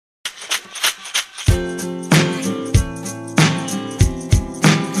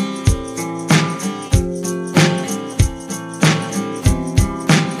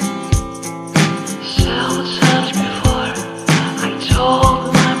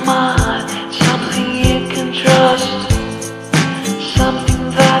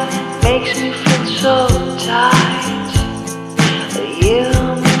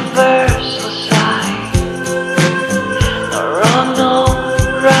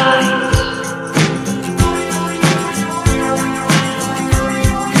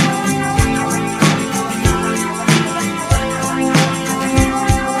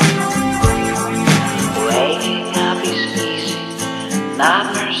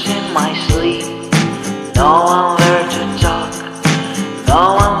my sleep. No one there to talk,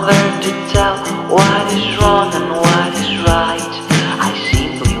 no one there to tell what is wrong and what is right. I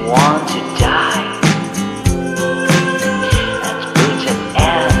simply want to die. Let's put an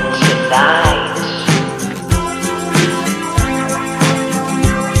end tonight.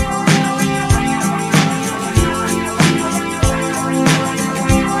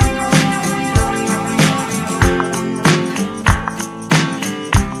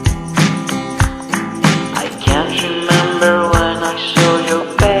 I can't remember when I saw your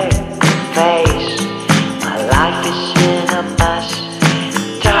big face. My life is in a mess,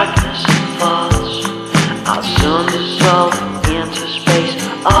 darkness falls. I'll soon dissolve into space.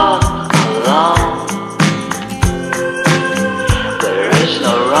 Oh,